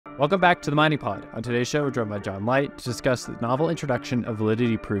Welcome back to the Mining Pod. On today's show, we're joined by John Light to discuss the novel introduction of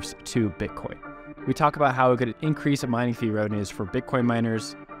Validity Proofs to Bitcoin. We talk about how it could increase mining fee revenues for Bitcoin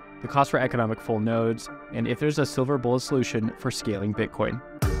miners, the cost for economic full nodes, and if there's a silver bullet solution for scaling Bitcoin.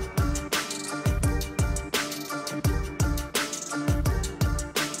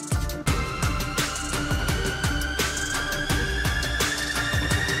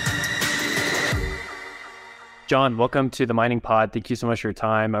 John, welcome to the Mining Pod. Thank you so much for your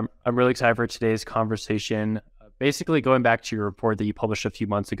time. I'm really excited for today's conversation. Basically, going back to your report that you published a few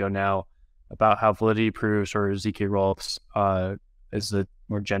months ago now about how validity proofs, or ZK rollups, is the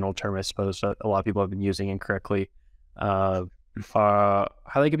more general term, I suppose, that a lot of people have been using incorrectly, how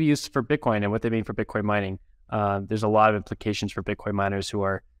they could be used for Bitcoin and what they mean for Bitcoin mining. There's a lot of implications for Bitcoin miners who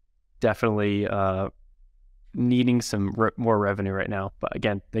are definitely needing some more revenue right now. But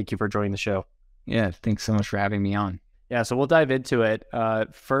again, thank you for joining the show. Yeah, thanks so much for having me on. Yeah, so we'll dive into it.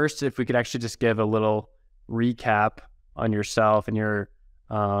 First, if we could actually just give a little recap on yourself and your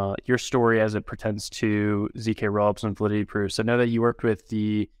story as it pertains to ZK rollups and validity proofs. I know that you worked with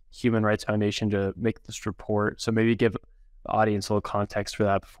the Human Rights Foundation to make this report, so maybe give the audience a little context for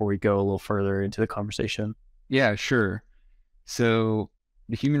that before we go a little further into the conversation. Yeah, sure. So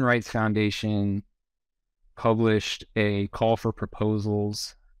the Human Rights Foundation published a call for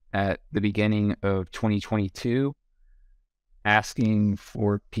proposals at the beginning of 2022, asking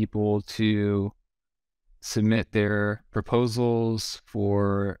for people to submit their proposals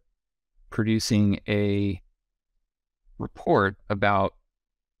for producing a report about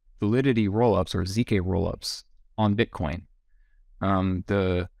validity rollups, or ZK rollups, on Bitcoin.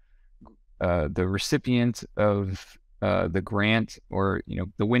 The recipient of the grant, or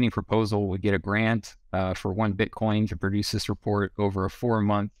the winning proposal, would get a grant for 1 Bitcoin to produce this report over a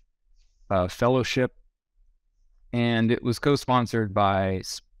 4-month fellowship, and it was co-sponsored by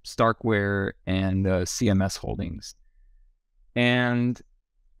Starkware and CMS Holdings. And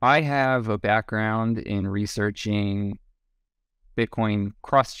I have a background in researching Bitcoin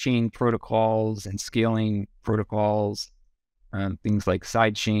cross-chain protocols and scaling protocols, things like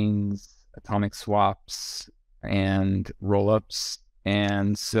sidechains, atomic swaps, and rollups.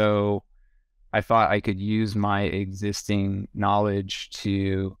 And so I thought I could use my existing knowledge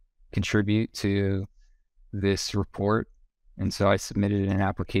to contribute to this report. And so I submitted an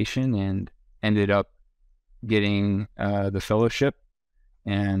application and ended up getting the fellowship.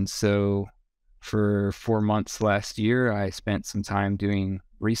 And so for 4 months last year, I spent some time doing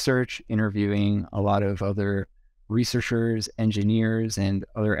research, interviewing a lot of other researchers, engineers, and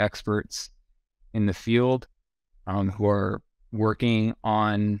other experts in the field who are working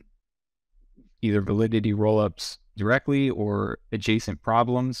on either validity rollups directly or adjacent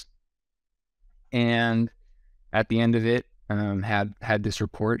problems. And at the end of it, had this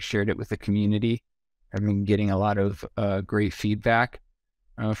report, shared it with the community. I've been getting a lot of great feedback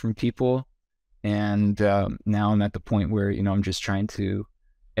from people. And now I'm at the point where, I'm just trying to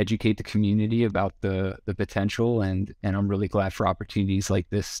educate the community about the potential. And I'm really glad for opportunities like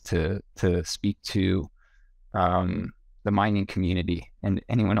this to speak to the mining community and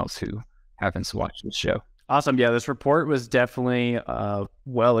anyone else who happens to watch this show. Awesome. Yeah, this report was definitely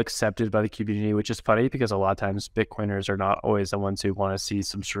well accepted by the community, which is funny because a lot of times Bitcoiners are not always the ones who want to see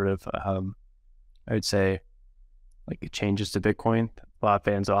some sort of, I would say, like changes to Bitcoin. A lot of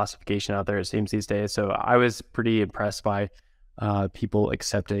fans of ossification out there, it seems, these days. So I was pretty impressed by people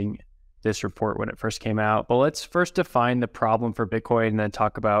accepting this report when it first came out. But let's first define the problem for Bitcoin and then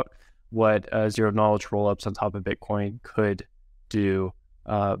talk about what zero knowledge rollups on top of Bitcoin could do.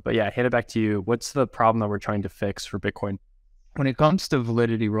 But yeah, hand it back to you. What's the problem that we're trying to fix for Bitcoin? When it comes to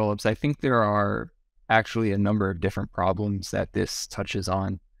validity rollups, I think there are actually a number of different problems that this touches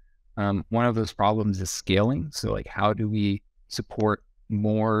on. One of those problems is scaling. So like, how do we support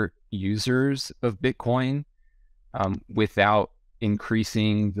more users of Bitcoin without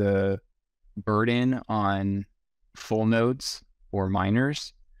increasing the burden on full nodes or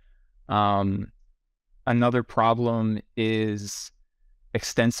miners? Another problem is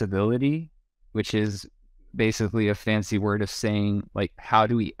extensibility, which is basically a fancy word of saying, like, how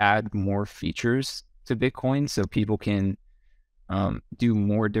do we add more features to Bitcoin so people can do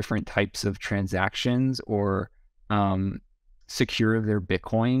more different types of transactions, or secure their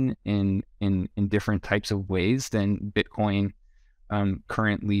Bitcoin in different types of ways than Bitcoin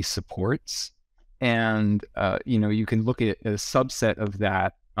currently supports. And you can look at a subset of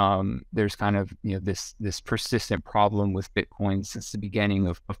that. There's kind of this persistent problem with Bitcoin since the beginning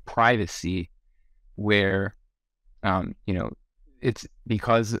of privacy, where it's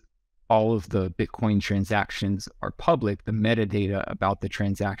because all of the Bitcoin transactions are public, the metadata about the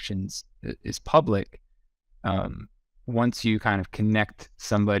transactions is public. Once you kind of connect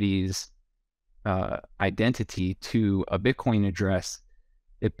somebody's identity to a Bitcoin address,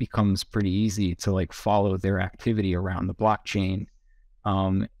 it becomes pretty easy to like follow their activity around the blockchain,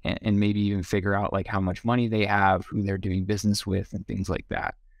 and maybe even figure out like how much money they have, who they're doing business with, and things like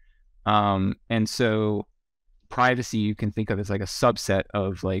that. And so privacy you can think of as like a subset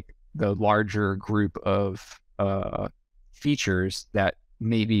of like the larger group of features that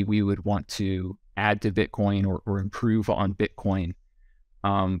maybe we would want to add to Bitcoin or improve on Bitcoin.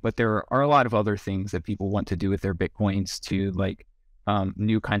 But there are a lot of other things that people want to do with their Bitcoins to like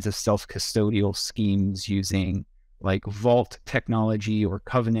new kinds of self-custodial schemes using like vault technology or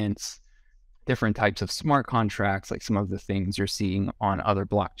covenants, different types of smart contracts, like some of the things you're seeing on other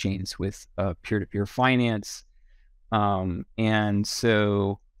blockchains with peer-to-peer finance. And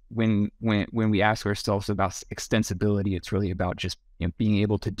so when we ask ourselves about extensibility, it's really about just being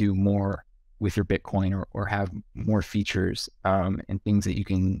able to do more with your Bitcoin or have more features and things that you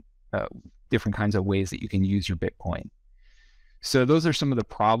can, different kinds of ways that you can use your Bitcoin. So those are some of the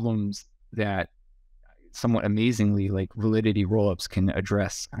problems that somewhat amazingly, like Validity Rollups can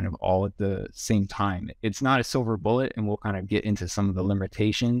address kind of all at the same time. It's not a silver bullet, and we'll kind of get into some of the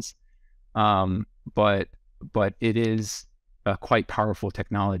limitations, but it is a quite powerful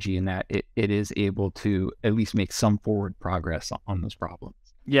technology in that it is able to at least make some forward progress on those problems.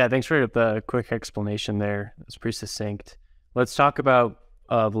 Yeah, thanks for the quick explanation there. It's pretty succinct. Let's talk about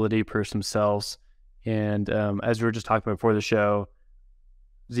validity proofs themselves. And as we were just talking about before the show,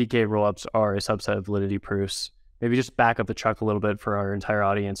 ZK rollups are a subset of validity proofs. Maybe just back up the truck a little bit for our entire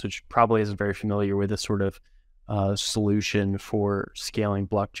audience, which probably isn't very familiar with this sort of solution for scaling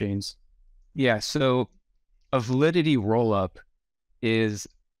blockchains. Yeah, so a validity rollup is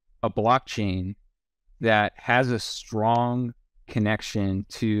a blockchain that has a strong connection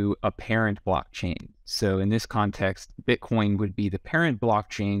to a parent blockchain. So in this context, Bitcoin would be the parent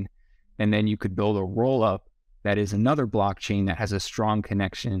blockchain, and then you could build a rollup that is another blockchain that has a strong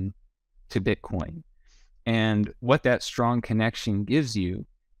connection to Bitcoin. And what that strong connection gives you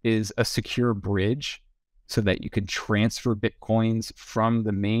is a secure bridge so that you could transfer Bitcoins from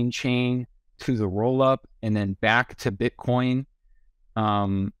the main chain to the rollup and then back to Bitcoin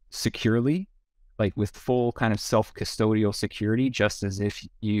securely, like with full kind of self-custodial security, just as if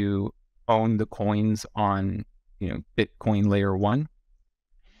you own the coins on, Bitcoin layer 1.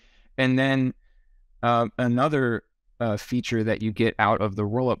 And then another feature that you get out of the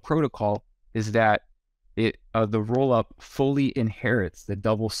rollup protocol is that the rollup fully inherits the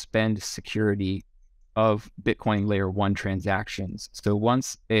double spend security of Bitcoin layer 1 transactions. So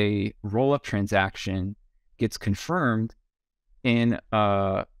once a rollup transaction gets confirmed in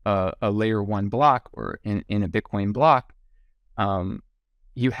a layer 1 block or in a Bitcoin block,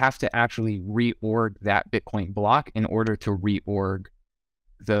 you have to actually reorg that Bitcoin block in order to reorg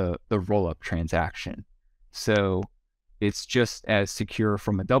the rollup transaction. So it's just as secure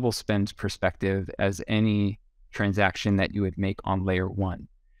from a double spend perspective as any transaction that you would make on layer 1.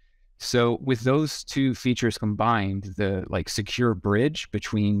 So with those two features combined, the like secure bridge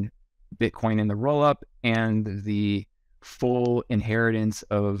between Bitcoin and the rollup and the full inheritance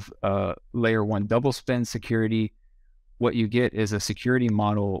of layer 1 double spend security, what you get is a security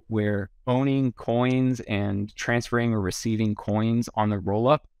model where owning coins and transferring or receiving coins on the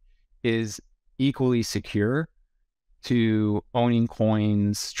rollup is equally secure to owning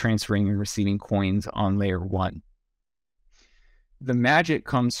coins, transferring and receiving coins on layer 1. The magic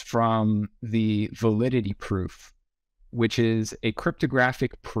comes from the validity proof, which is a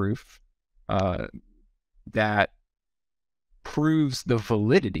cryptographic proof that proves the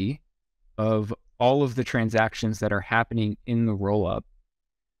validity of all of the transactions that are happening in the rollup,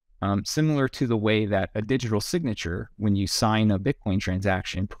 similar to the way that a digital signature, when you sign a Bitcoin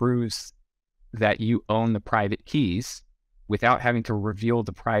transaction, proves that you own the private keys without having to reveal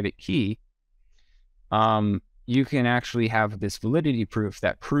the private key. You can actually have this validity proof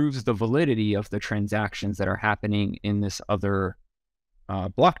that proves the validity of the transactions that are happening in this other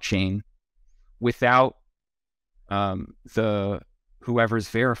blockchain without whoever's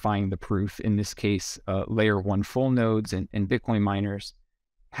verifying the proof, in this case, layer 1 full nodes and Bitcoin miners,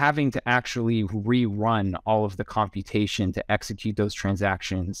 having to actually rerun all of the computation to execute those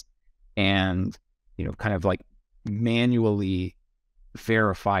transactions and, kind of like manually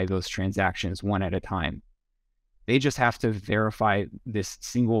verify those transactions one at a time. They just have to verify this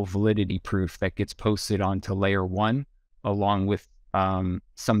single validity proof that gets posted onto layer 1, along with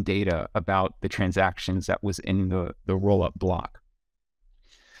some data about the transactions that was in the rollup block.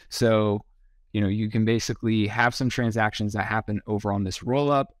 So, you can basically have some transactions that happen over on this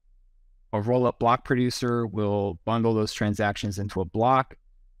rollup. A rollup block producer will bundle those transactions into a block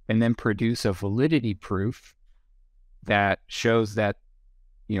and then produce a validity proof that shows that,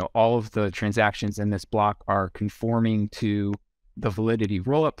 all of the transactions in this block are conforming to the validity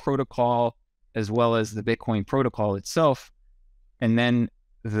rollup protocol as well as the Bitcoin protocol itself. And then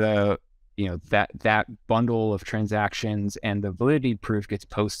that bundle of transactions and the validity proof gets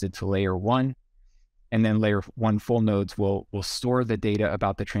posted to layer one. And then layer one full nodes will store the data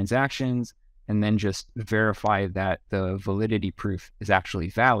about the transactions and then just verify that the validity proof is actually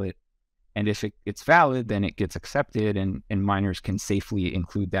valid. And if it's valid, then it gets accepted, and miners can safely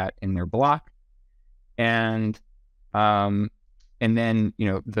include that in their block. And then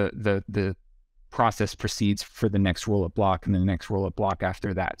the process proceeds for the next rollup block and the next rollup block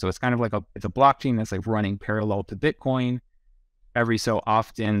after that. So it's kind of like it's a blockchain that's like running parallel to Bitcoin. Every so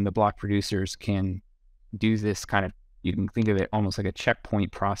often, the block producers can do this kind of, you can think of it almost like a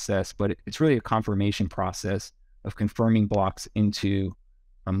checkpoint process, but it's really a confirmation process of confirming blocks into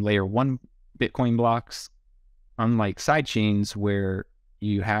layer one Bitcoin blocks, unlike sidechains where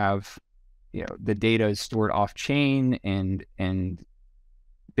you have, the data is stored off chain and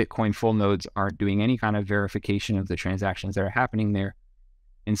Bitcoin full nodes aren't doing any kind of verification of the transactions that are happening there.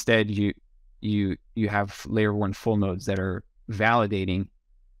 Instead, you have layer one full nodes that are validating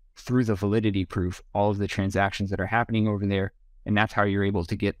through the validity proof all of the transactions that are happening over there, and that's how you're able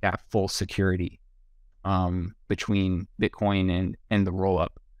to get that full security between Bitcoin and the rollup.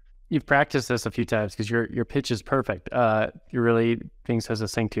 You've practiced this a few times because your pitch is perfect. You're really being so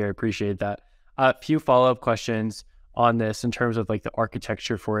succinct here. I appreciate that. A few follow-up questions on this in terms of like the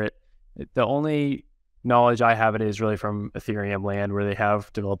architecture for it. The only knowledge I have it is really from Ethereum land, where they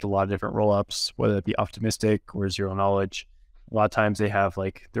have developed a lot of different rollups, whether it be optimistic or zero knowledge. A lot of times they have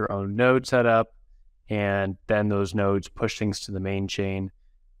like their own node set up, and then those nodes push things to the main chain.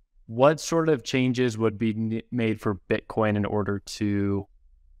 What sort of changes would be made for Bitcoin in order to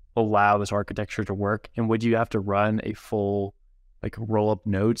allow this architecture to work? And would you have to run a full like rollup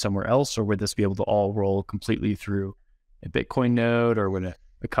node somewhere else, or would this be able to all roll completely through a Bitcoin node, or would a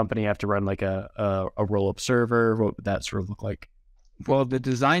company have to run like a rollup server? What would that sort of look like? Well, the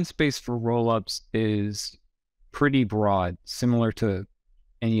design space for rollups is pretty broad, similar to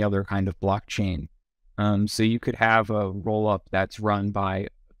any other kind of blockchain. So you could have a rollup that's run by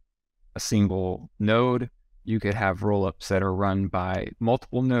a single node. You could have rollups that are run by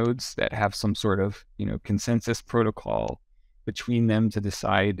multiple nodes that have some sort of, consensus protocol between them to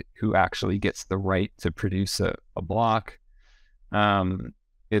decide who actually gets the right to produce a block. The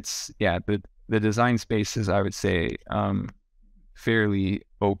design space is, I would say, fairly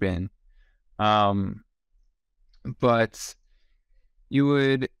open. But you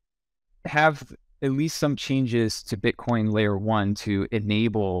would have at least some changes to Bitcoin layer one to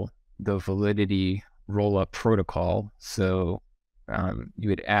enable the validity rollup protocol. So you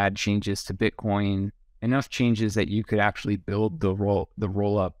would add changes to Bitcoin, enough changes that you could actually build the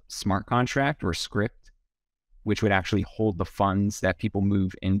rollup smart contract or script, which would actually hold the funds that people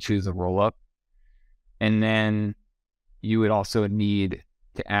move into the rollup. And then you would also need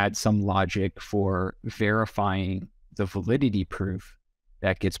to add some logic for verifying the validity proof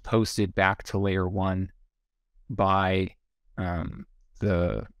that gets posted back to layer one by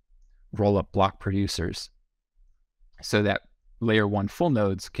the rollup block producers, so that layer one full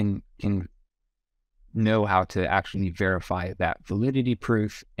nodes can know how to actually verify that validity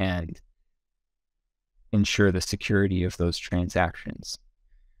proof and ensure the security of those transactions.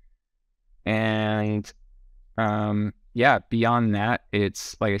 And beyond that,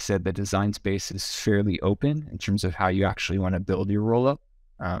 it's like I said, the design space is fairly open in terms of how you actually want to build your rollup.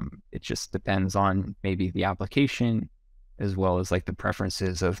 It just depends on maybe the application, as well as like the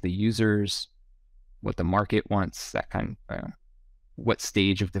preferences of the users, what the market wants, that kind of, what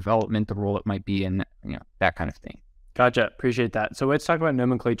stage of development the rollup might be in, that kind of thing. Gotcha. Appreciate that. So let's talk about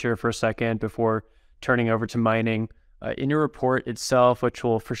nomenclature for a second before turning over to mining. In your report itself, which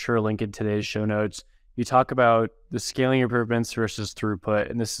we'll for sure link in today's show notes, you talk about the scaling improvements versus throughput.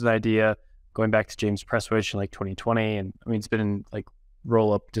 And this is an idea going back to James Presswich in like 2020. And I mean, it's been in like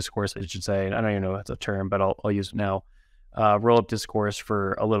roll-up discourse, I should say. I don't even know if that's a term, but I'll use it now. Roll-up discourse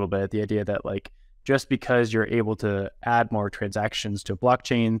for a little bit. The idea that like, just because you're able to add more transactions to a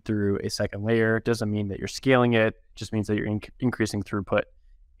blockchain through a second layer doesn't mean that you're scaling it. It just means that you're increasing throughput.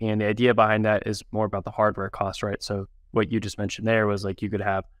 And the idea behind that is more about the hardware cost, right? So what you just mentioned there was like you could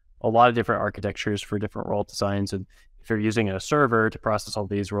have a lot of different architectures for different rollup designs. And if you're using a server to process all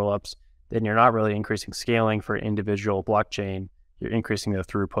these rollups, then you're not really increasing scaling for an individual blockchain. you're increasing the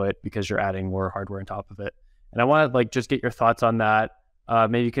throughput because you're adding more hardware on top of it. And I want to like just get your thoughts on that.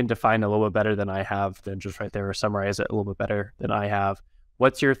 Maybe you can define a little bit better than I have, than just right there, or summarize it a little bit better than I have.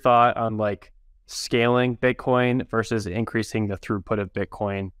 What's your thought on like scaling Bitcoin versus increasing the throughput of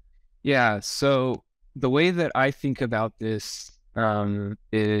Bitcoin? Yeah. So the way that I think about this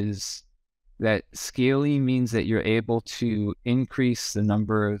is that scaling means that you're able to increase the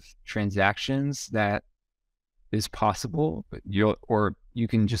number of transactions that is possible, but or you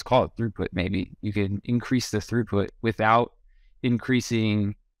can just call it throughput. Maybe you can increase the throughput without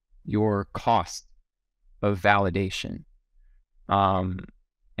increasing your cost of validation.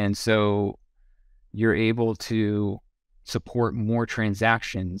 And so you're able to support more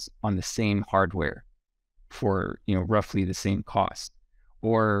transactions on the same hardware for, roughly the same cost,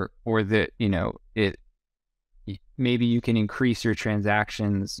 or that, it maybe you can increase your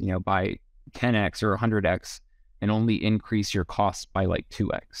transactions, by 10x or 100x and only increase your costs by like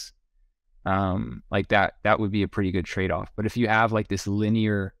 2x. Like that would be a pretty good trade-off. But if you have like this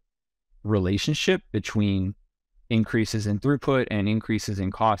linear relationship between increases in throughput and increases in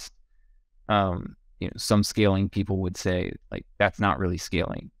cost, some scaling people would say like that's not really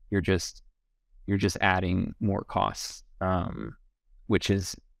scaling. You're just adding more costs, which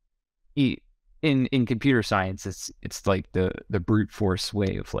is in computer science, it's like the brute force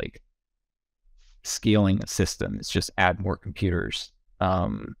way of like scaling a system. It's just add more computers,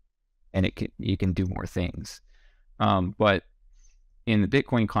 and you can do more things. But in the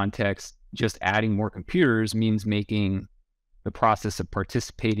Bitcoin context, just adding more computers means making the process of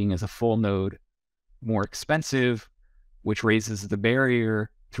participating as a full node more expensive, which raises the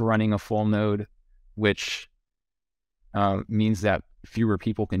barrier to running a full node, which means that fewer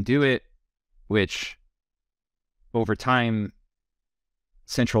people can do it, which over time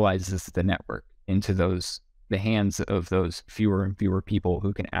centralizes the network into the hands of those fewer and fewer people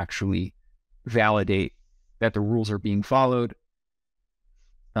who can actually validate that the rules are being followed,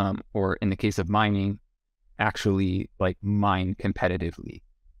 or in the case of mining, actually like mine competitively.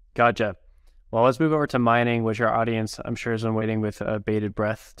 Gotcha. Well, let's move over to mining, which our audience, I'm sure, has been waiting with bated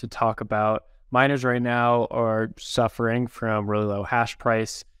breath to talk about. Miners right now are suffering from really low hash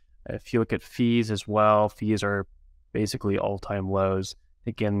price. If you look at fees as well, fees are basically all-time lows.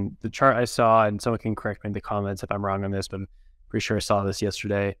 Again, the chart I saw, and someone can correct me in the comments if I'm wrong on this, but I'm pretty sure I saw this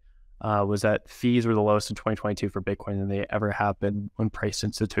yesterday, was that fees were the lowest in 2022 for Bitcoin than they ever have been when priced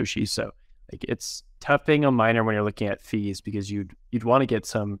in Satoshi. So like, it's tough being a miner when you're looking at fees because you'd want to get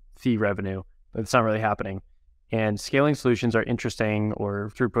some fee revenue, but it's not really happening. And scaling solutions are interesting, or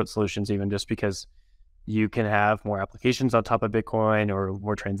throughput solutions even, just because you can have more applications on top of Bitcoin or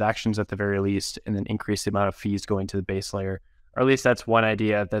more transactions at the very least, and then increase the amount of fees going to the base layer. Or at least that's one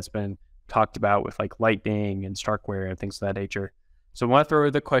idea that's been talked about with like Lightning and Starkware and things of that nature. So I want to throw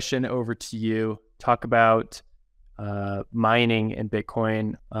the question over to you. Talk about mining and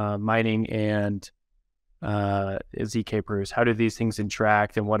Bitcoin, mining and ZK proofs. How do these things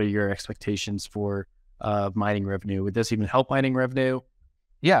interact, and what are your expectations for mining revenue? Would this even help mining revenue?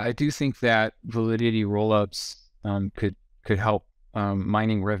 Yeah, I do think that Validity rollups could help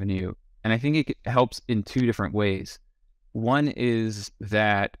mining revenue, and I think it helps in two different ways. One is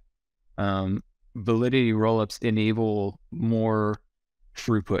that Validity rollups enable more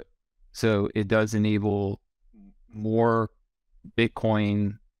throughput, so it does enable more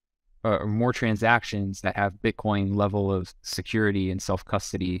Bitcoin or more transactions that have Bitcoin level of security and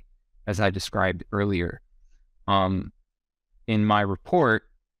self-custody, as I described earlier. In my report,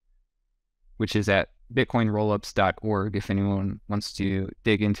 which is at bitcoinrollups.org, if anyone wants to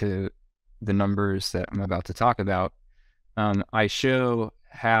dig into the numbers that I'm about to talk about, I show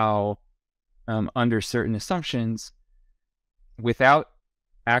how under certain assumptions, without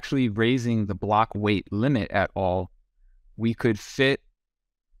actually raising the block weight limit at all, we could fit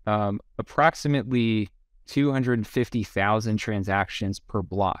approximately 250,000 transactions per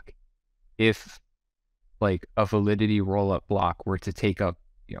block if like a Validity rollup block were to take up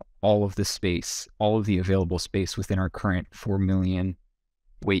all of the space, all of the available space within our current 4 million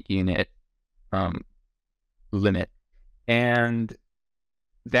weight unit limit. And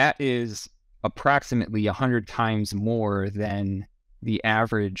that is approximately 100 times more than the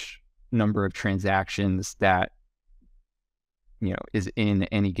average number of transactions that is in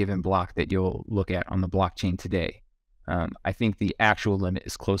any given block that you'll look at on the blockchain today. I think the actual limit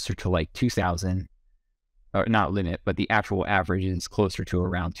is closer to like 2,000, or not limit, but the actual average is closer to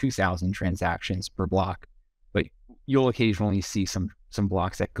around 2,000 transactions per block. But you'll occasionally see some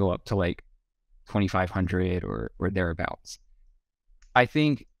blocks that go up to like 2,500 or thereabouts. I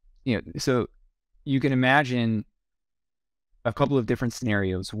think, so you can imagine a couple of different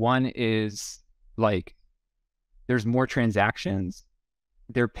scenarios. One is like there's more transactions.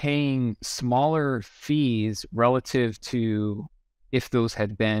 They're paying smaller fees relative to if those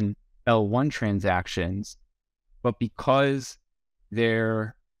had been L1 transactions, but because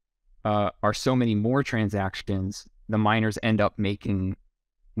there are so many more transactions, the miners end up making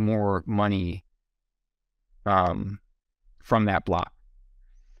more money from that block.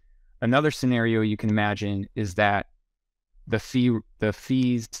 Another scenario you can imagine is that the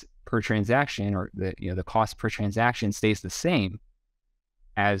fees per transaction, or the cost per transaction, stays the same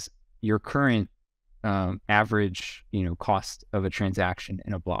as your current average cost of a transaction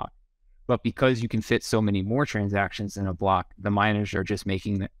in a block. But because you can fit so many more transactions in a block, the miners are just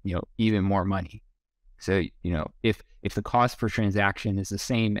making even more money. So if the cost per transaction is the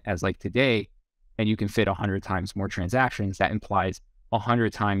same as like today, and you can fit 100 times more transactions, that implies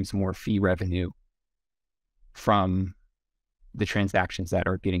 100 times more fee revenue from the transactions that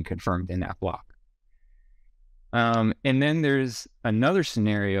are getting confirmed in that block. And then there's another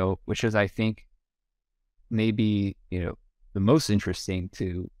scenario, which is, I think, maybe the most interesting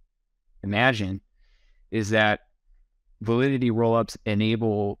to imagine, is that validity rollups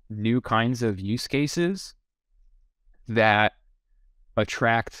enable new kinds of use cases that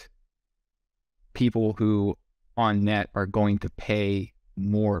attract people who on net are going to pay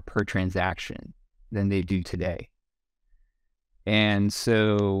more per transaction than they do today. And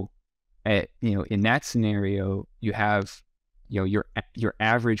so in that scenario, you have your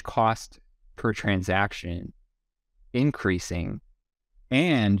average cost per transaction increasing,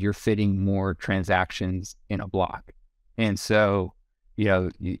 and you're fitting more transactions in a block. And so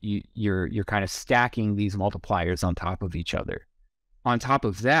you're kind of stacking these multipliers on top of each other. On top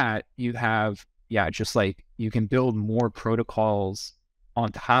of that, you have just like you can build more protocols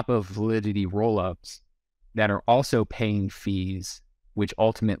on top of validity rollups that are also paying fees, which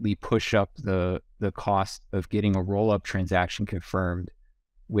ultimately push up the cost of getting a rollup transaction confirmed,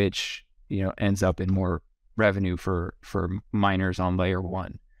 which ends up in more revenue for miners on layer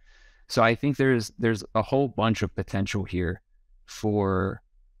one. So I think there's a whole bunch of potential here for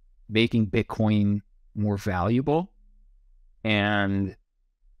making Bitcoin more valuable, and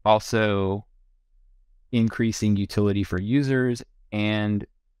also increasing utility for users and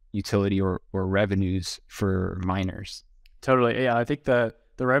utility or revenues for miners. Totally. Yeah, I think the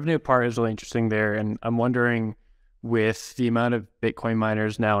revenue part is really interesting there. And I'm wondering, with the amount of Bitcoin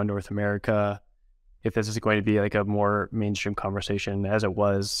miners now in North America, if this is going to be like a more mainstream conversation as it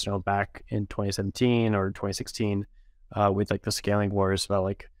was, back in 2017 or 2016, with like the scaling wars about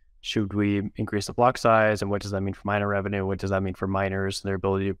like, should we increase the block size, and what does that mean for miner revenue? What does that mean for miners and their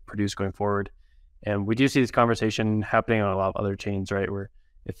ability to produce going forward? And we do see this conversation happening on a lot of other chains, right? Where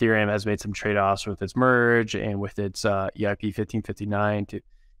Ethereum has made some trade-offs with its merge and with its EIP 1559 to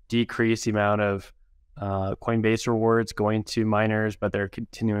decrease the amount of Coinbase rewards going to miners, but they're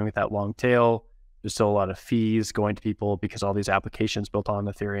continuing with that long tail. There's still a lot of fees going to people because all these applications built on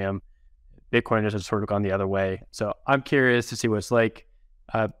Ethereum. Bitcoin has sort of gone the other way. So I'm curious to see what it's like.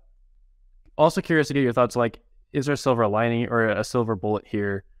 Also curious to get your thoughts, like, is there a silver lining or a silver bullet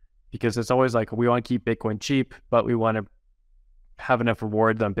here? Because it's always like, we want to keep Bitcoin cheap, but we want to have enough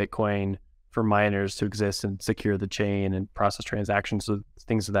rewards on Bitcoin for miners to exist and secure the chain and process transactions, so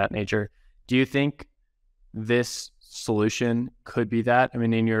things of that nature. Do you think this solution could be that? I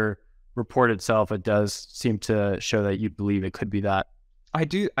mean, in your report itself, it does seem to show that you believe it could be that. I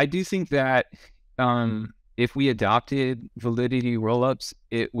do think that if we adopted validity rollups,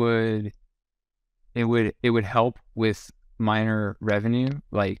 it would help with miner revenue,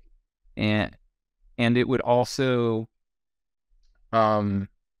 like, and it would also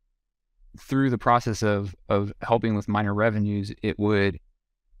through the process of helping with miner revenues, it would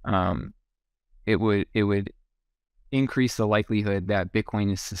increase the likelihood that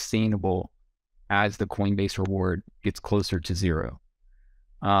Bitcoin is sustainable as the Coinbase reward gets closer to zero.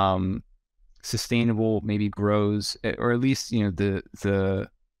 Sustainable maybe grows, or at least the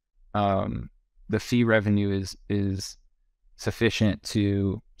fee revenue is sufficient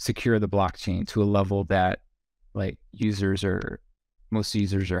to secure the blockchain to a level that like most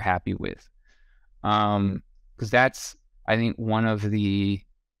users are happy with. Because that's, I think, one of the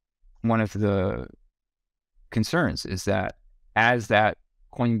concerns is that as that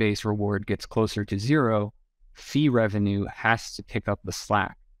Coinbase reward gets closer to zero, fee revenue has to pick up the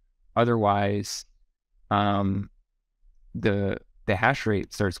slack. Otherwise, the hash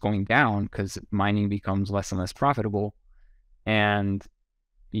rate starts going down because mining becomes less and less profitable, and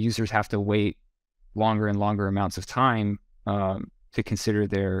users have to wait longer and longer amounts of time to consider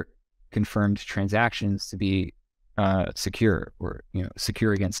their confirmed transactions to be secure, or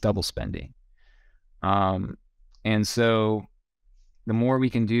secure against double spending. And so the more we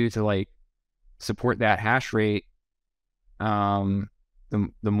can do to like support that hash rate, the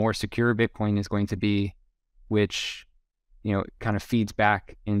more secure Bitcoin is going to be, which kind of feeds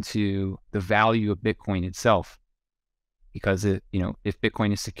back into the value of Bitcoin itself. Because if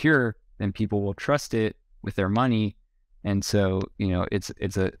Bitcoin is secure, then people will trust it with their money, and so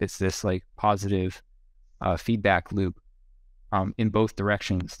it's this like positive feedback loop in both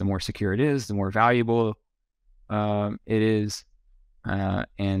directions. The more secure it is, the more valuable it is,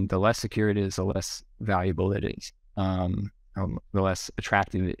 and the less secure it is, the less valuable it is. The less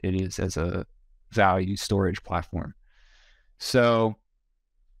attractive it is as a value storage platform. So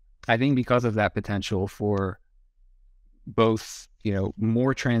I think because of that potential for both,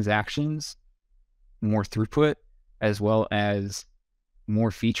 more transactions, more throughput, as well as more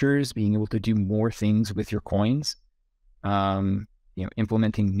features, being able to do more things with your coins,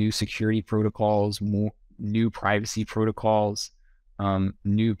 implementing new security protocols, more new privacy protocols,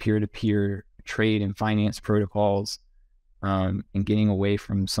 new peer-to-peer trade and finance protocols, and getting away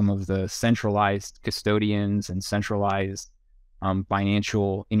from some of the centralized custodians and centralized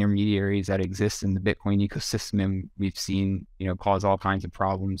financial intermediaries that exist in the Bitcoin ecosystem. And we've seen, cause all kinds of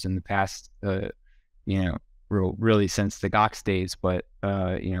problems in the past, really since the Gox days, but,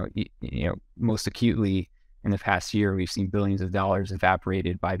 most acutely in the past year, we've seen billions of dollars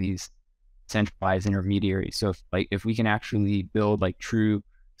evaporated by these centralized intermediaries. So if we can actually build like true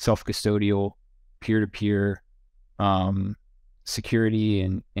self-custodial peer-to-peer security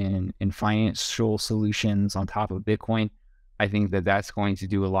and financial solutions on top of Bitcoin, I think that that's going to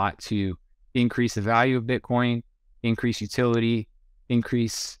do a lot to increase the value of Bitcoin, increase utility,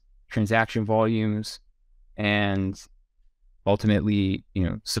 increase transaction volumes, and ultimately,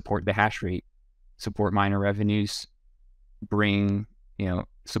 support the hash rate, support miner revenues,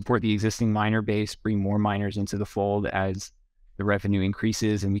 support the existing miner base, bring more miners into the fold as the revenue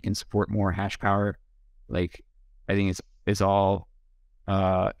increases, and we can support more hash power. Like, I think it's all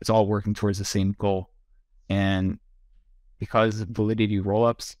working towards the same goal. And because Validity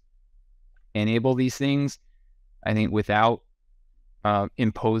rollups enable these things, I think without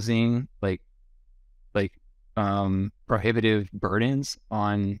imposing prohibitive burdens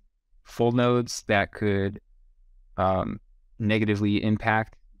on full nodes that could negatively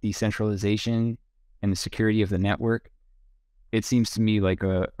impact decentralization and the security of the network, it seems to me like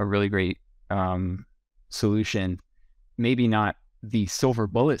a really great solution. Maybe not the silver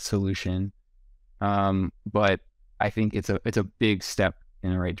bullet solution, but I think it's a big step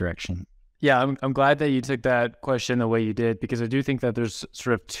in the right direction. Yeah, I'm glad that you took that question the way you did, because I do think that there's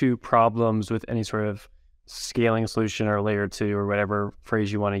sort of two problems with any sort of scaling solution or layer two or whatever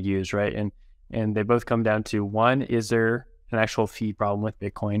phrase you want to use, right? And they both come down to, one, is there an actual fee problem with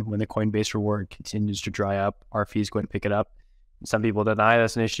Bitcoin? When the Coinbase reward continues to dry up, our fee is going to pick it up. Some people deny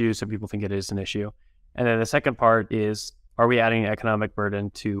that's an issue. Some people think it is an issue. And then the second part is, are we adding economic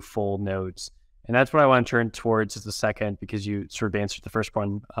burden to full nodes? And that's what I want to turn towards as the second, because you sort of answered the first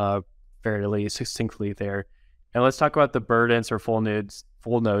one fairly succinctly there. And let's talk about the burdens or full nodes,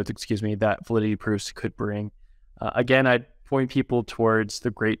 that Validity Proofs could bring. Again, I'd point people towards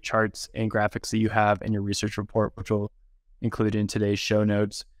the great charts and graphics that you have in your research report, which we'll include in today's show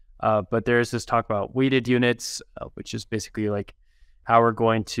notes. But there's this talk about weighted units, which is basically like how we're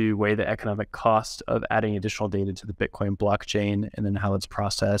going to weigh the economic cost of adding additional data to the Bitcoin blockchain, and then how it's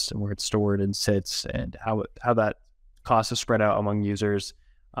processed and where it's stored and sits, and how that cost is spread out among users.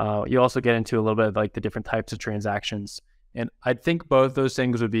 You also get into a little bit of like the different types of transactions. And I think both those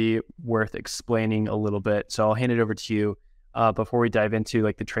things would be worth explaining a little bit. So I'll hand it over to you before we dive into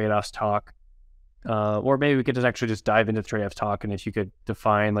like the trade-offs talk. Or maybe we could just dive into the trade-offs talk, and if you could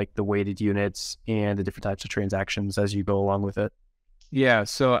define like the weighted units and the different types of transactions as you go along with it. Yeah,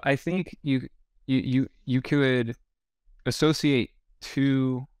 so I think you could associate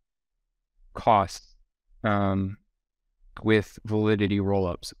two costs with Validity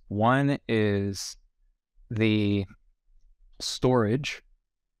rollups. One is the storage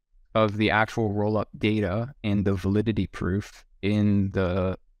of the actual rollup data and the validity proof in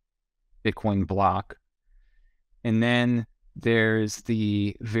the Bitcoin block. And then there's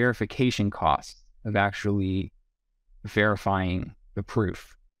the verification cost of actually verifying the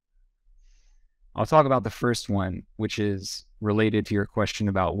proof. I'll talk about the first one, which is related to your question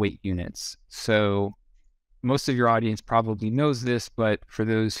about weight units. So most of your audience probably knows this, but for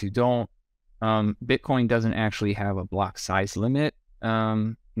those who don't, Bitcoin doesn't actually have a block size limit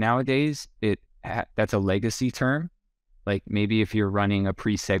nowadays. That's a legacy term. Like maybe if you're running a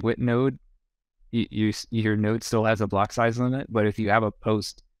pre-SegWit node, your node still has a block size limit, but if you have a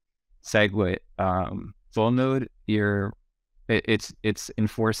post SegWit full node, it's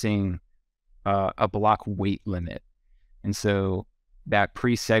enforcing a block weight limit. And so that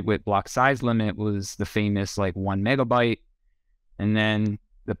pre-SegWit block size limit was the famous like 1 megabyte. And then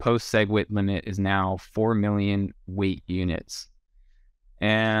the post-SegWit limit is now 4 million weight units.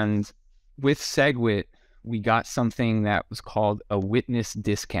 And with SegWit, we got something that was called a witness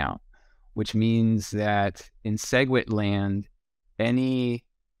discount, which means that in SegWit land, any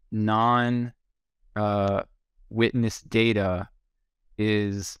non-witness data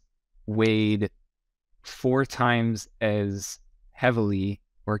is weighed 4 times as heavily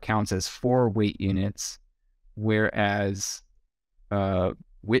or counts as 4 weight units, whereas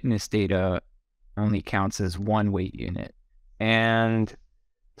witness data only counts as 1 weight unit. And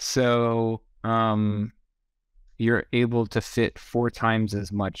so you're able to fit 4 times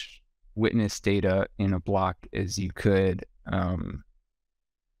as much witness data in a block as you could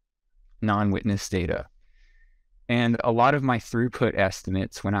non-witness data. And a lot of my throughput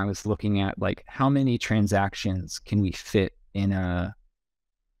estimates when I was looking at like how many transactions can we fit in a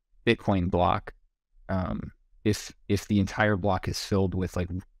Bitcoin block if the entire block is filled with like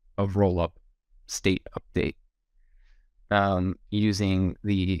a rollup state update using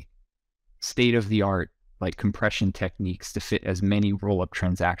the state-of-the-art like compression techniques to fit as many rollup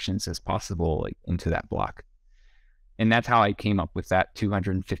transactions as possible like into that block. And that's how I came up with that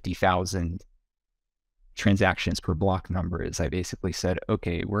 250,000 transactions per block number. Is I basically said,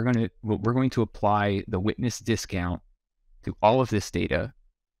 okay, we're going to apply the witness discount to all of this data,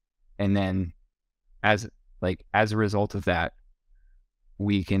 and then as a result of that,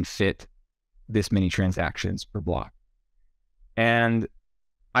 we can fit this many transactions per block. And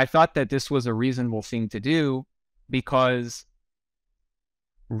I thought that this was a reasonable thing to do because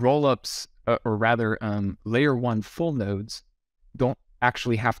rollups, or rather layer 1 full nodes, don't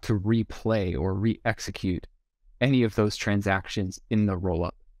actually have to replay or re-execute any of those transactions in the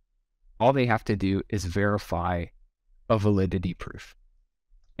rollup. All they have to do is verify a validity proof.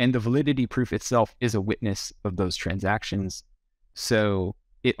 And the validity proof itself is a witness of those transactions. So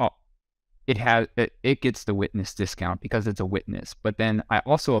it gets the witness discount because it's a witness. But then I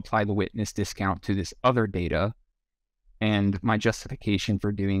also apply the witness discount to this other data. And my justification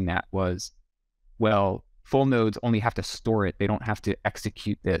for doing that was, well, full nodes only have to store it. They don't have to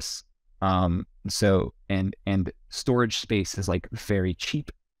execute this. So storage space is like very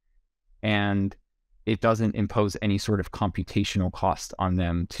cheap, and it doesn't impose any sort of computational cost on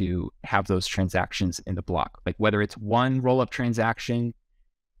them to have those transactions in the block. Like whether it's one rollup transaction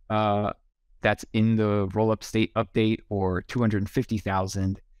that's in the rollup state update or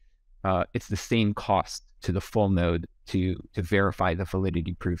 250,000, it's the same cost to the full node to verify the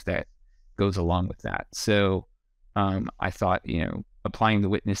validity proof that goes along with that. So I thought, applying the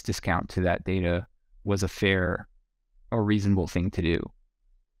witness discount to that data was a fair or reasonable thing to do.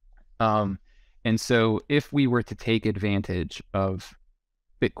 And so if we were to take advantage of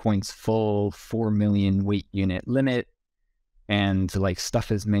Bitcoin's full 4 million weight unit limit and like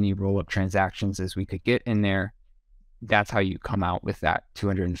stuff as many rollup transactions as we could get in there, that's how you come out with that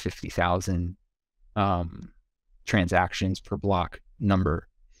 250,000 transactions per block number.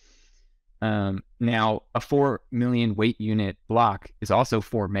 Now, a 4 million weight unit block is also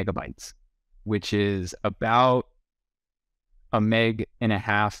 4 megabytes, which is about 1.5 meg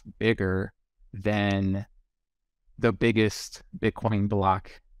bigger than the biggest Bitcoin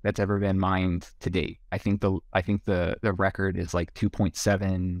block that's ever been mined to date. I think the record is like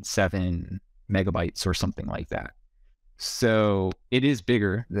 2.77 megabytes or something like that. So it is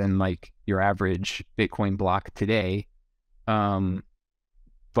bigger than like your average Bitcoin block today.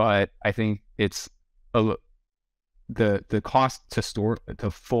 But I think it's the cost to store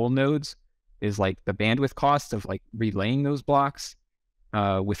to full nodes is like the bandwidth cost of like relaying those blocks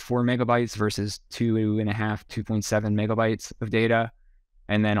with 4 megabytes versus 2.5, 2.7 megabytes of data.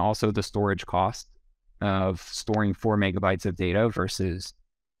 And then also the storage cost of storing 4 megabytes of data versus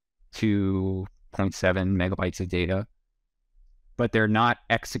 2.7 megabytes of data. But they're not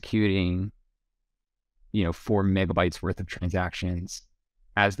executing, 4 megabytes worth of transactions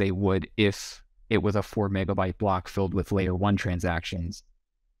as they would if it was a 4 megabyte block filled with layer 1 transactions.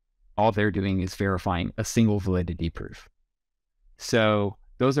 All they're doing is verifying a single validity proof. So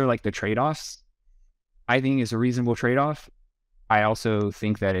those are like the trade-offs. I think is a reasonable trade-off. I also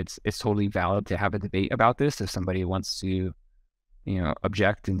think that it's totally valid to have a debate about this. If somebody wants to,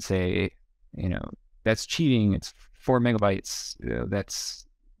 object and say, that's cheating, it's 4 megabytes, that's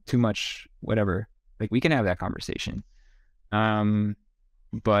too much, whatever. Like we can have that conversation.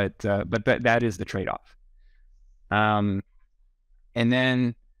 but that is the trade-off. And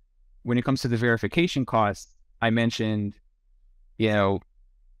then when it comes to the verification costs, I mentioned, no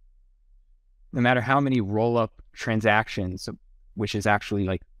matter how many rollup transactions, which is actually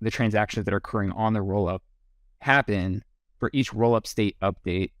like the transactions that are occurring on the rollup, happen, for each rollup state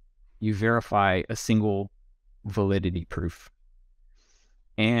update, you verify a single validity proof.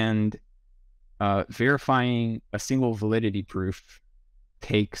 And verifying a single validity proof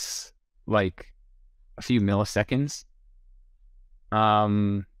takes like a few milliseconds.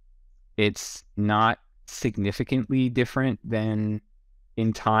 It's not significantly different than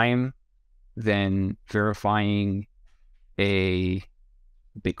in time than verifying a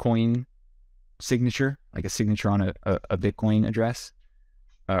Bitcoin signature, like a signature on a Bitcoin address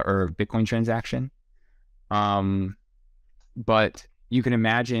or a Bitcoin transaction. But you can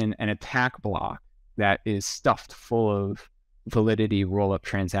imagine an attack block that is stuffed full of validity rollup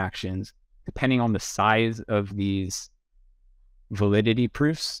transactions. Depending on the size of these validity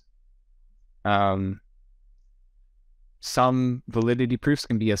proofs, some validity proofs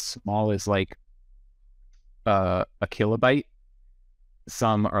can be as small as like a kilobyte.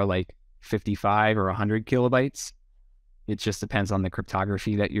 Some are like 55 or 100 kilobytes. It just depends on the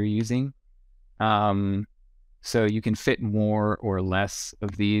cryptography that you're using. So you can fit more or less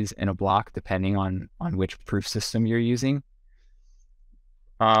of these in a block depending on which proof system you're using.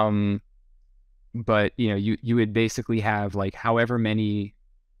 But you would basically have like however many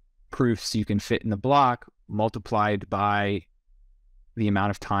proofs you can fit in the block multiplied by the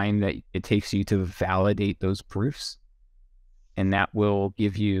amount of time that it takes you to validate those proofs. And that will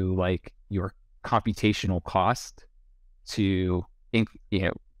give you like your computational cost to,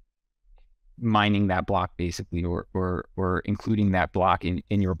 mining that block basically, or including that block in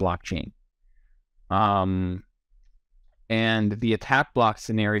your blockchain. And the attack block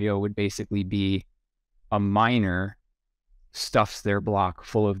scenario would basically be a miner stuffs their block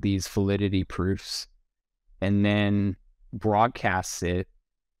full of these validity proofs and then broadcasts it.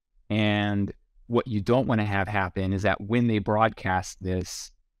 And what you don't want to have happen is that when they broadcast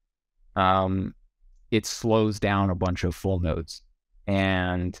this, it slows down a bunch of full nodes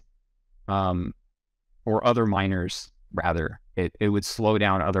and or other miners rather. It would slow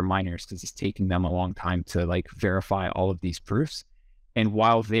down other miners because it's taking them a long time to like verify all of these proofs. And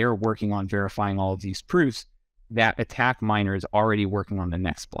while they're working on verifying all of these proofs, that attack miner is already working on the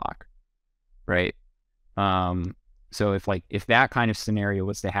next block, right? So if that kind of scenario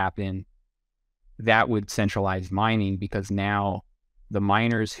was to happen, that would centralize mining, because now the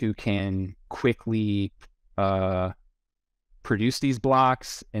miners who can quickly produce these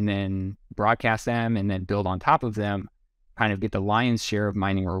blocks and then broadcast them and then build on top of them kind of get the lion's share of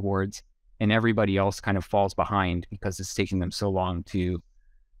mining rewards, and everybody else kind of falls behind because it's taking them so long to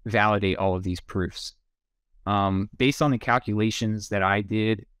validate all of these proofs. Based on the calculations that I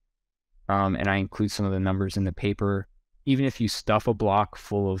did, and I include some of the numbers in the paper, even if you stuff a block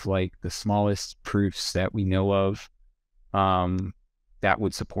full of like the smallest proofs that we know of, that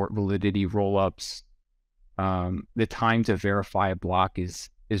would support validity rollups, the time to verify a block is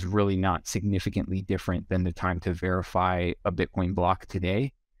really not significantly different than the time to verify a Bitcoin block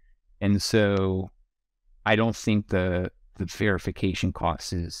today. And so I don't think the verification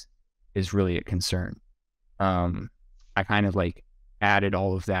cost is really a concern. I kind of like added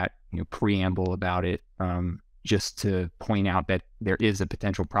all of that preamble about it, just to point out that there is a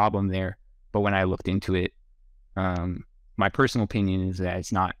potential problem there. But when I looked into it, my personal opinion is that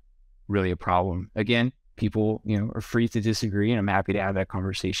it's not really a problem. Again, people are free to disagree, and I'm happy to have that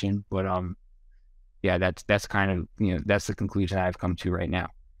conversation. But yeah, that's kind of that's the conclusion I've come to right now.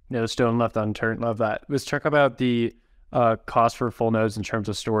 No stone left unturned. Love that. Let's talk about the cost for full nodes in terms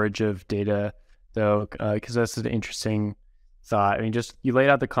of storage of data, though, because that's an interesting thought. I mean, just you laid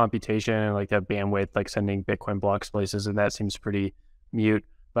out the computation and like that bandwidth, like sending Bitcoin blocks places, and that seems pretty mute.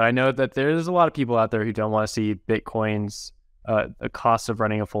 But I know that there's a lot of people out there who don't want to see Bitcoin's the cost of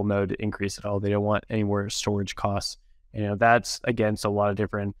running a full node increase at all. They don't want any more storage costs. That's against a lot of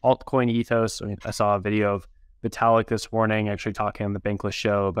different altcoin ethos. I mean, I saw a video of Vitalik this morning actually talking on the Bankless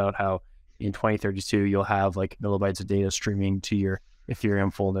show about how in 2032 you'll have like millibytes of data streaming to your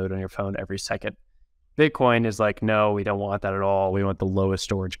Ethereum full node on your phone every second. Bitcoin is like, no, we don't want that at all. We want the lowest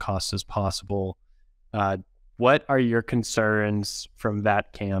storage costs as possible. What are your concerns from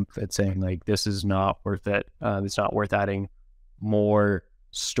that camp that's saying like this is not worth it? It's not worth adding more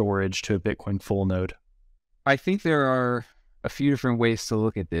storage to a Bitcoin full node? I think there are a few different ways to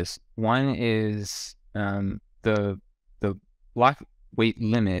look at this. One is the block weight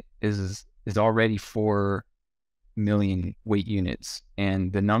limit is already for million weight units.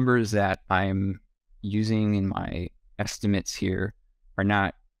 And the numbers that I'm using in my estimates here are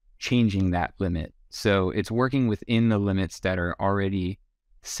not changing that limit. So it's working within the limits that are already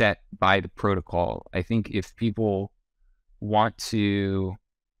set by the protocol. I think if people want to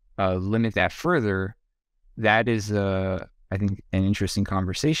limit that further, that is, I think, an interesting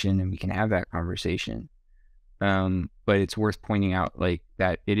conversation, and we can have that conversation. But it's worth pointing out like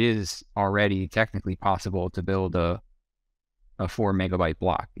that it is already technically possible to build a 4 megabyte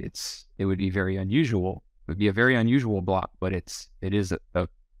block. It would be very unusual. It would be a very unusual block, but it is a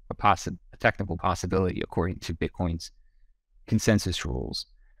technical possibility according to Bitcoin's consensus rules.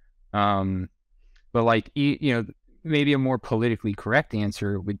 But like, maybe a more politically correct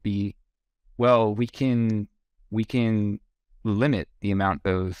answer would be, well, we can limit the amount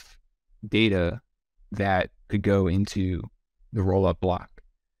of data that could go into the rollup block.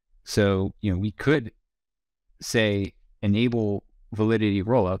 So, we could say enable validity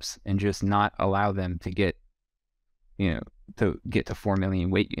rollups and just not allow them to get, to 4 million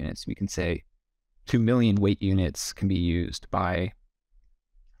weight units. We can say 2 million weight units can be used by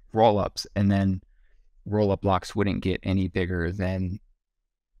rollups, and then rollup blocks wouldn't get any bigger than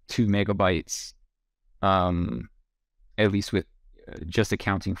 2 megabytes, at least with just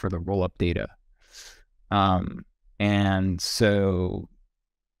accounting for the rollup data. And so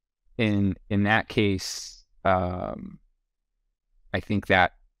in that case, I think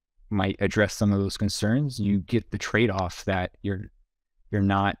that might address some of those concerns. You get the trade-off that you're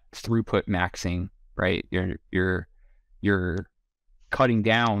not throughput maxing, right? You're cutting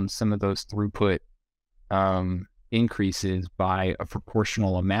down some of those throughput increases by a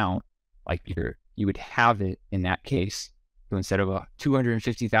proportional amount. Like you would have it in that case. So instead of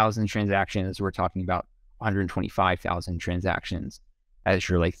 250,000 transactions, we're talking about 125,000 transactions as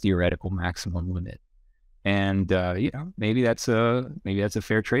your like theoretical maximum limit. And maybe that's a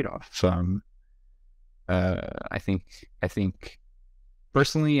fair trade-off. I think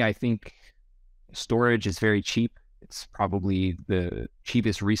personally, I think storage is very cheap. It's probably the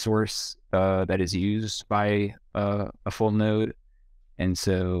cheapest resource that is used by a full node, and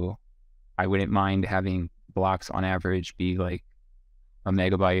so I wouldn't mind having blocks on average be like a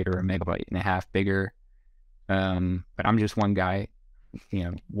megabyte or a megabyte and a half bigger. But I'm just one guy,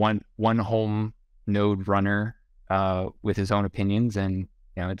 one home node runner with his own opinions, and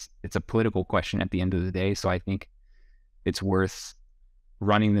it's a political question at the end of the day. So I think it's worth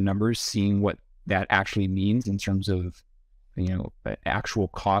running the numbers, seeing what that actually means in terms of actual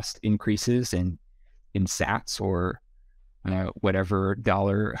cost increases in sats or whatever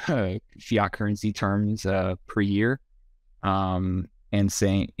dollar fiat currency terms per year, and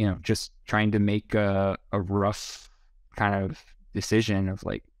saying, just trying to make a rough kind of decision of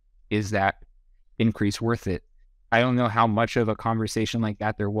like, is that increase worth it? I don't know how much of a conversation like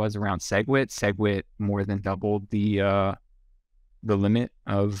that there was around SegWit. SegWit more than doubled the limit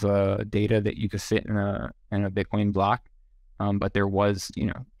of data that you could fit in a Bitcoin block. But there was,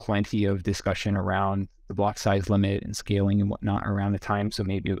 plenty of discussion around the block size limit and scaling and whatnot around the time. So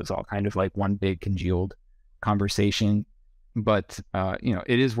maybe it was all kind of like one big congealed conversation. But,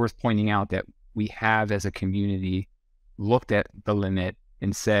 it is worth pointing out that we have, as a community, looked at the limit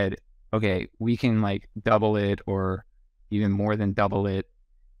and said, okay, we can like double it or even more than double it.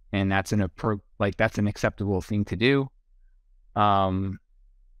 And that's that's an acceptable thing to do. And,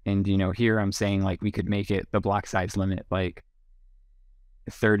 here I'm saying like we could make it the block size limit like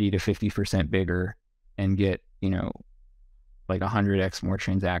 30 to 50% bigger and get, like 100x more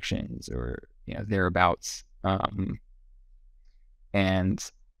transactions or, thereabouts. And,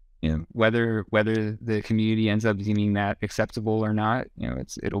 whether the community ends up deeming that acceptable or not,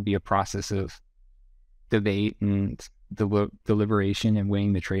 it'll be a process of debate and deliberation and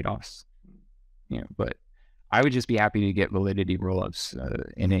weighing the trade-offs. But I would just be happy to get validity rollups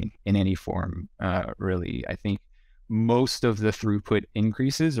in any form. Really, I think most of the throughput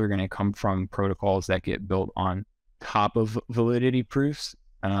increases are going to come from protocols that get built on top of validity proofs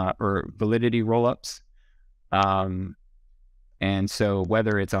or validity rollups. And so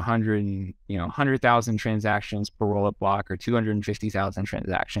whether it's 100,000 transactions per rollup block or 250,000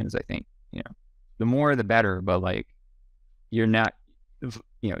 transactions, I think, the more the better. But like, you're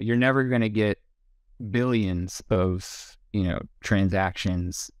never going to get billions of,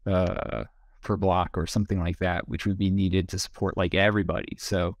 transactions per block or something like that, which would be needed to support like everybody.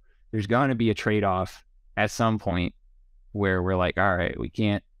 So there's going to be a trade-off at some point where we're like, all right, we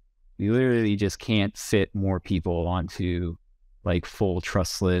literally just can't fit more people onto like full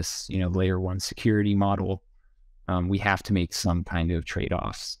trustless, layer one security model. We have to make some kind of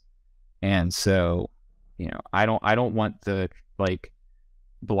trade-offs. And so, I don't want the like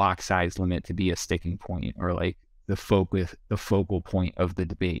block size limit to be a sticking point or like the focal point of the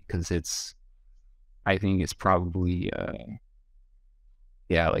debate, because I think it's probably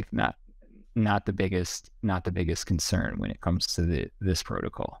like not the biggest concern when it comes to this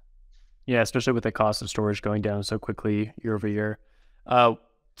protocol. Yeah, especially with the cost of storage going down so quickly year over year. Uh,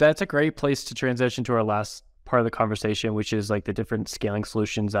 that's a great place to transition to our last part of the conversation, which is like the different scaling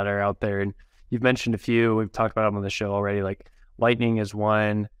solutions that are out there. And you've mentioned a few. We've talked about them on the show already. Like Lightning is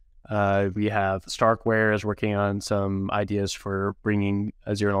one. We have Starkware is working on some ideas for bringing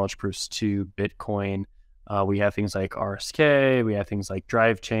zero knowledge proofs to Bitcoin. We have things like RSK. We have things like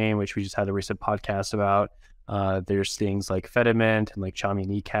Drive Chain, which we just had a recent podcast about. There's things like Fediment and like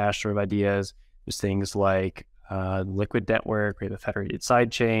Chaumian eCash sort of ideas. There's things like Liquid Network, or the federated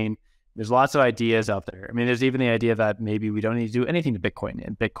sidechain. There's lots of ideas out there. I mean, there's even the idea that maybe we don't need to do anything to Bitcoin,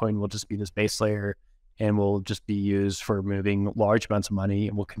 and Bitcoin will just be this base layer and will just be used for moving large amounts of money,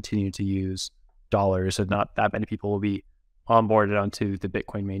 and we'll continue to use dollars, and not that many people will be onboarded onto the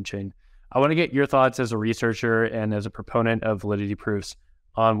Bitcoin main chain. I want to get your thoughts as a researcher and as a proponent of validity proofs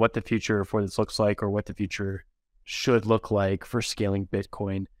on what the future for this looks like, or what the future should look like for scaling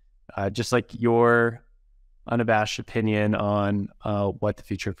Bitcoin. Just like your unabashed opinion on what the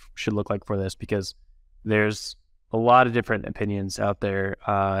future should look like for this, because there's a lot of different opinions out there,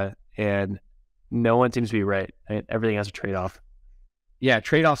 and no one seems to be right. I mean, everything has a trade-off. Yeah,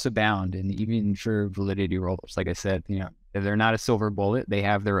 trade-offs abound, and even for validity rollups, like I said, if they're not a silver bullet, they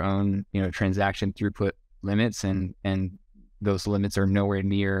have their own, transaction throughput limits, and those limits are nowhere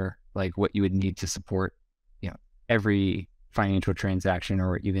near like what you would need to support, every financial transaction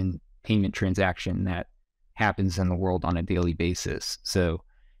or even payment transaction that happens in the world on a daily basis. So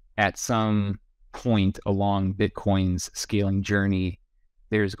at some point along Bitcoin's scaling journey,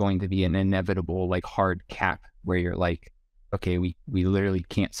 there's going to be an inevitable like hard cap where you're like, okay, we literally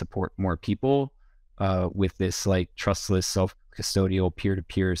can't support more people with this like trustless self-custodial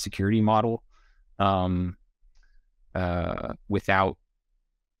peer-to-peer security model without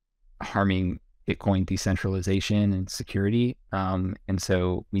harming Bitcoin decentralization and security. And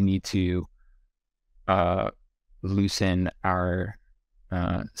so we need to loosen our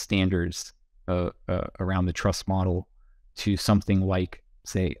standards around the trust model to something like,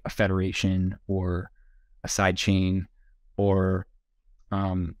 say, a federation or a sidechain, or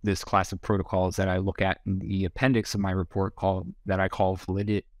this class of protocols that I look at in the appendix of my report that I call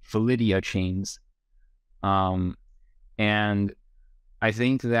Validia chains. And I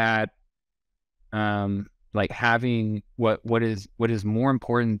think that like having what is more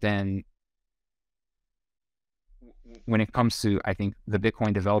important than, when it comes to, I think, the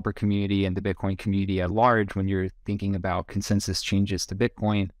Bitcoin developer community and the Bitcoin community at large, when you're thinking about consensus changes to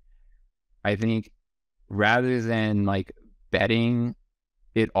Bitcoin, I think rather than like betting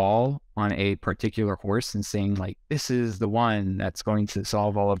it all on a particular horse and saying like, this is the one that's going to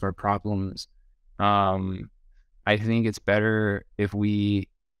solve all of our problems, I think it's better if we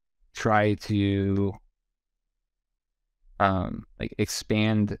try to like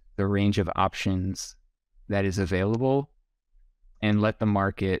expand the range of options that is available and let the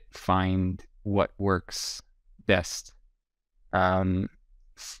market find what works best. And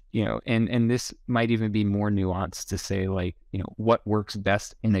this might even be more nuanced to say like, what works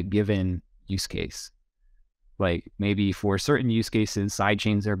best in a given use case. Like maybe for certain use cases,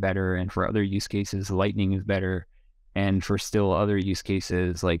 sidechains are better, and for other use cases, Lightning is better. And for still other use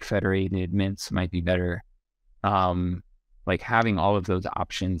cases, like federated mints might be better. Like having all of those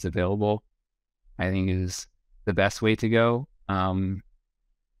options available, I think, is the best way to go,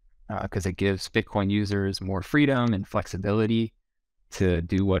 because it gives Bitcoin users more freedom and flexibility to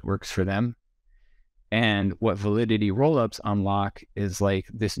do what works for them. And what validity rollups unlock is like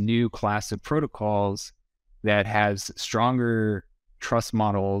this new class of protocols that has stronger trust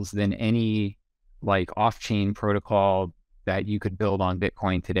models than any like off-chain protocol that you could build on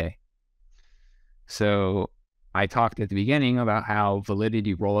Bitcoin today. So I talked at the beginning about how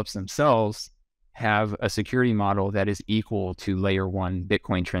validity rollups themselves have a security model that is equal to layer one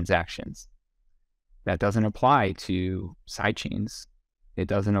Bitcoin transactions. That doesn't apply to sidechains. It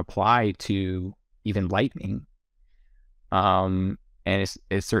doesn't apply to even Lightning. And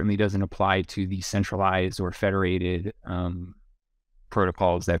it certainly doesn't apply to the centralized or federated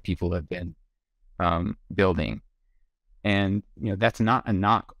protocols that people have been building. And that's not a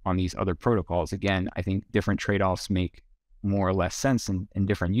knock on these other protocols. Again, I think different trade-offs make more or less sense in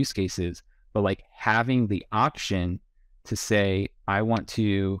different use cases, but like having the option to say, I want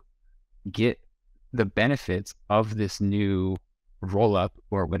to get the benefits of this new rollup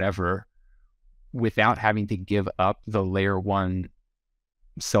or whatever without having to give up the layer one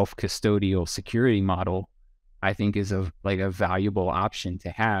self-custodial security model, I think is a valuable option to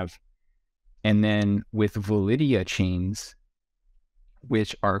have. And then with Validia chains,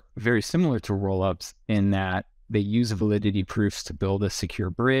 which are very similar to rollups in that they use validity proofs to build a secure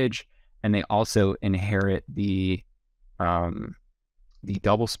bridge, and they also inherit the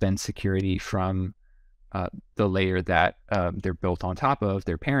double spend security from the layer that they're built on top of,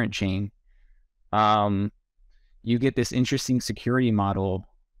 their parent chain. You get this interesting security model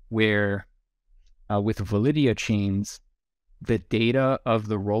where with Validia chains, the data of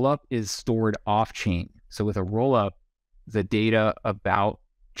the rollup is stored off-chain. So with a rollup, the data about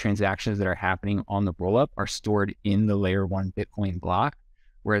transactions that are happening on the rollup are stored in the layer one Bitcoin block.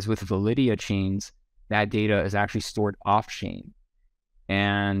 Whereas with Validia chains, that data is actually stored off-chain.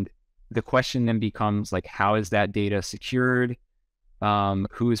 And the question then becomes like, how is that data secured?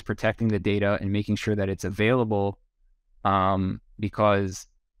 Who is protecting the data and making sure that it's available? Because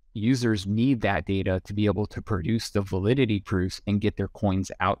users need that data to be able to produce the validity proofs and get their coins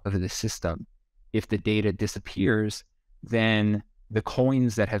out of the system. If the data disappears, then the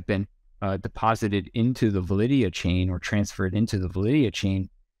coins that have been deposited into the Validia chain or transferred into the Validia chain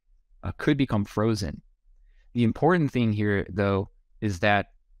could become frozen. The important thing here, though, is that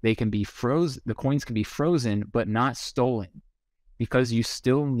they can be frozen. The coins can be frozen, but not stolen, because you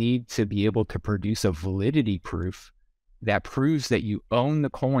still need to be able to produce a validity proof that proves that you own the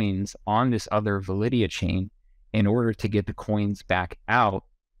coins on this other Validia chain in order to get the coins back out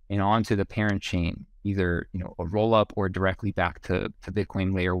and onto the parent chain, either a rollup or directly back to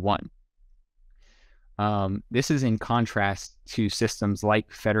Bitcoin layer one. This is in contrast to systems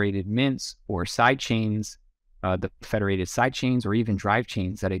like federated mints or side chains, the federated side chains or even drive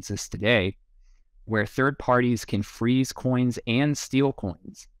chains that exist today, where third parties can freeze coins and steal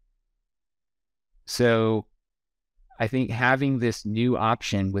coins. So I think having this new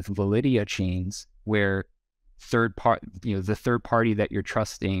option with Validia chains, where the third party that you're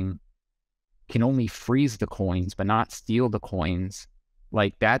trusting can only freeze the coins but not steal the coins,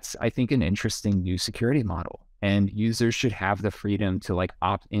 like that's, I think, an interesting new security model. And users should have the freedom to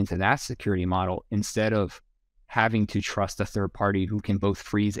opt into that security model instead of having to trust a third party who can both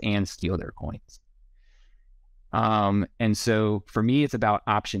freeze and steal their coins. And so for me, it's about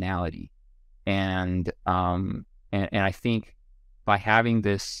optionality. And I think by having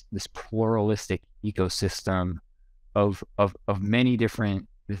this pluralistic ecosystem of many different,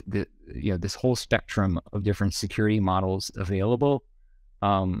 this whole spectrum of different security models available,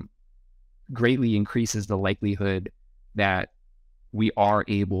 greatly increases the likelihood that we are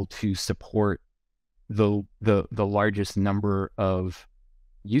able to support the largest number of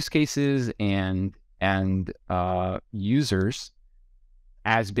use cases and users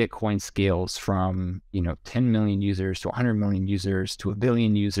as Bitcoin scales from 10 million users to 100 million users to 1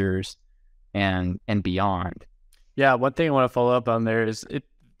 billion users and beyond. Yeah, one thing I want to follow up on there is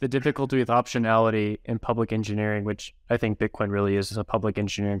the difficulty with optionality in public engineering, which I think Bitcoin really is a public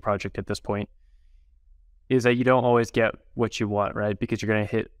engineering project at this point, is that you don't always get what you want, right? Because you're going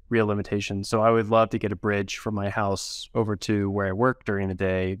to hit real limitations. So I would love to get a bridge from my house over to where I work during the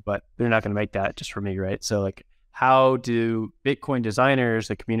day, but they're not going to make that just for me, right? So how do Bitcoin designers,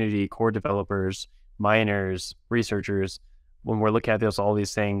 the community, core developers, miners, researchers, when we're looking at all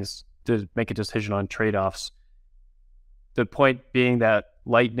these things to make a decision on trade-offs, the point being that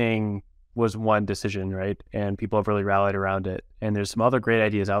Lightning was one decision, right? And people have really rallied around it. And there's some other great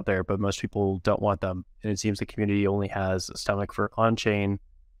ideas out there, but most people don't want them. And it seems the community only has a stomach for on-chain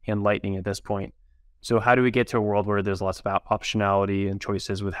and Lightning at this point. So how do we get to a world where there's lots of optionality and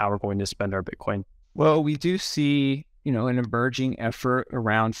choices with how we're going to spend our Bitcoin? Well, we do see, an emerging effort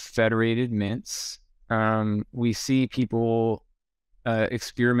around federated mints. We see people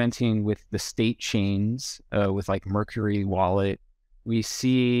experimenting with the state chains with Mercury Wallet. We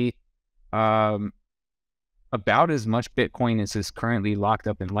see about as much Bitcoin as is currently locked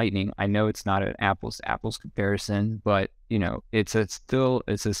up in Lightning. I know it's not an apples to apples comparison, but it's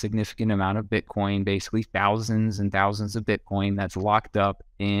a significant amount of Bitcoin, basically thousands and thousands of Bitcoin that's locked up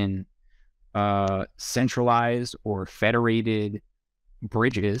in centralized or federated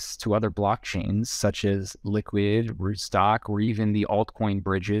bridges to other blockchains such as Liquid, Rootstock, or even the altcoin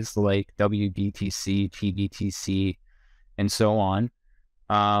bridges like WBTC, TBTC, and so on.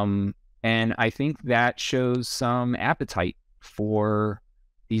 And I think that shows some appetite for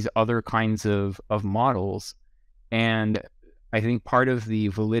these other kinds of models. And I think part of the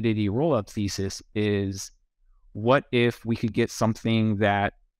validity rollup thesis is, what if we could get something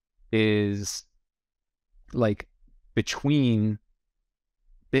that is between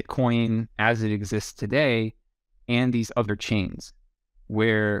Bitcoin as it exists today and these other chains,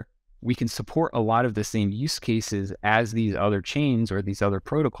 where we can support a lot of the same use cases as these other chains or these other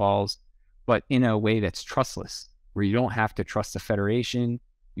protocols, but in a way that's trustless, where you don't have to trust the federation,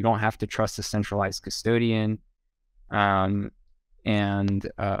 you don't have to trust a centralized custodian, you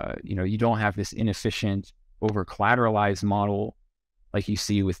don't have this inefficient, over collateralized model like you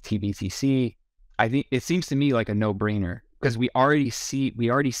see with TBTC. I think it seems to me like a no-brainer, because we already see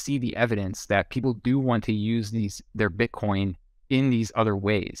the evidence that people do want to use their Bitcoin in these other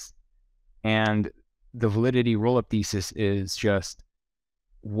ways. And the validity rollup thesis is just,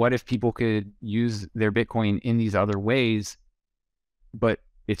 what if people could use their Bitcoin in these other ways, but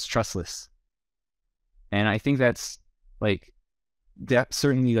it's trustless? And I think that's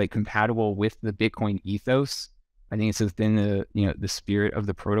certainly like compatible with the Bitcoin ethos. I think it's within the spirit of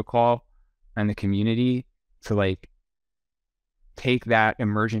the protocol and the community to like take that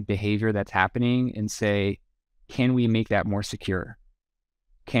emergent behavior that's happening and say, can we make that more secure?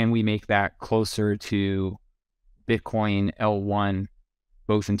 Can we make that closer to Bitcoin L1,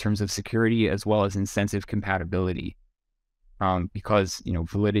 both in terms of security as well as incentive compatibility? Because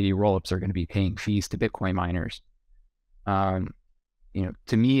validity rollups are going to be paying fees to Bitcoin miners.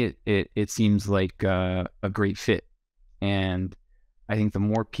 To me, it seems like a great fit. And I think the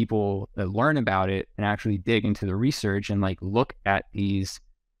more people that learn about it and actually dig into the research and like look at these,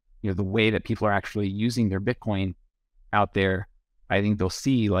 the way that people are actually using their Bitcoin out there, I think they'll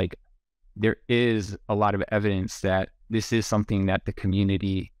see like there is a lot of evidence that this is something that the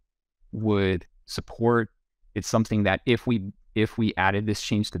community would support. It's something that if we added this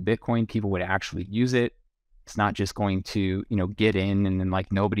change to Bitcoin, people would actually use it. It's not just going to, get in and then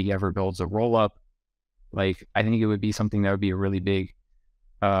like nobody ever builds a rollup. Like, I think it would be something that would be a really big,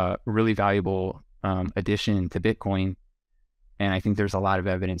 really valuable addition to Bitcoin. And I think there's a lot of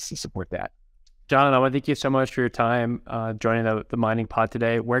evidence to support that. John, I want to thank you so much for your time joining the Mining Pod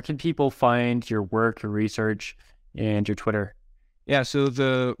today. Where can people find your work, your research, and your Twitter? Yeah, so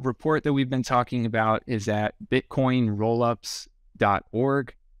the report that we've been talking about is at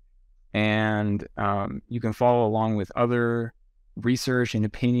bitcoinrollups.org. And you can follow along with other research and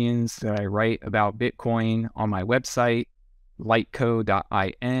opinions that I write about Bitcoin on my website,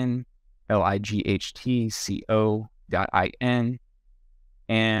 lightco.in, lightco.in.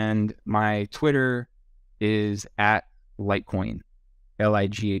 And my Twitter is at Litecoin,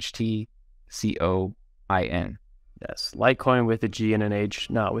 lightcoin. Yes, Litecoin with a G and an H,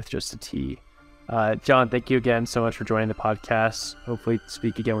 not with just a T. John, thank you again so much for joining the podcast. Hopefully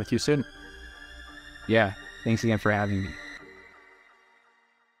speak again with you soon. Yeah, thanks again for having me.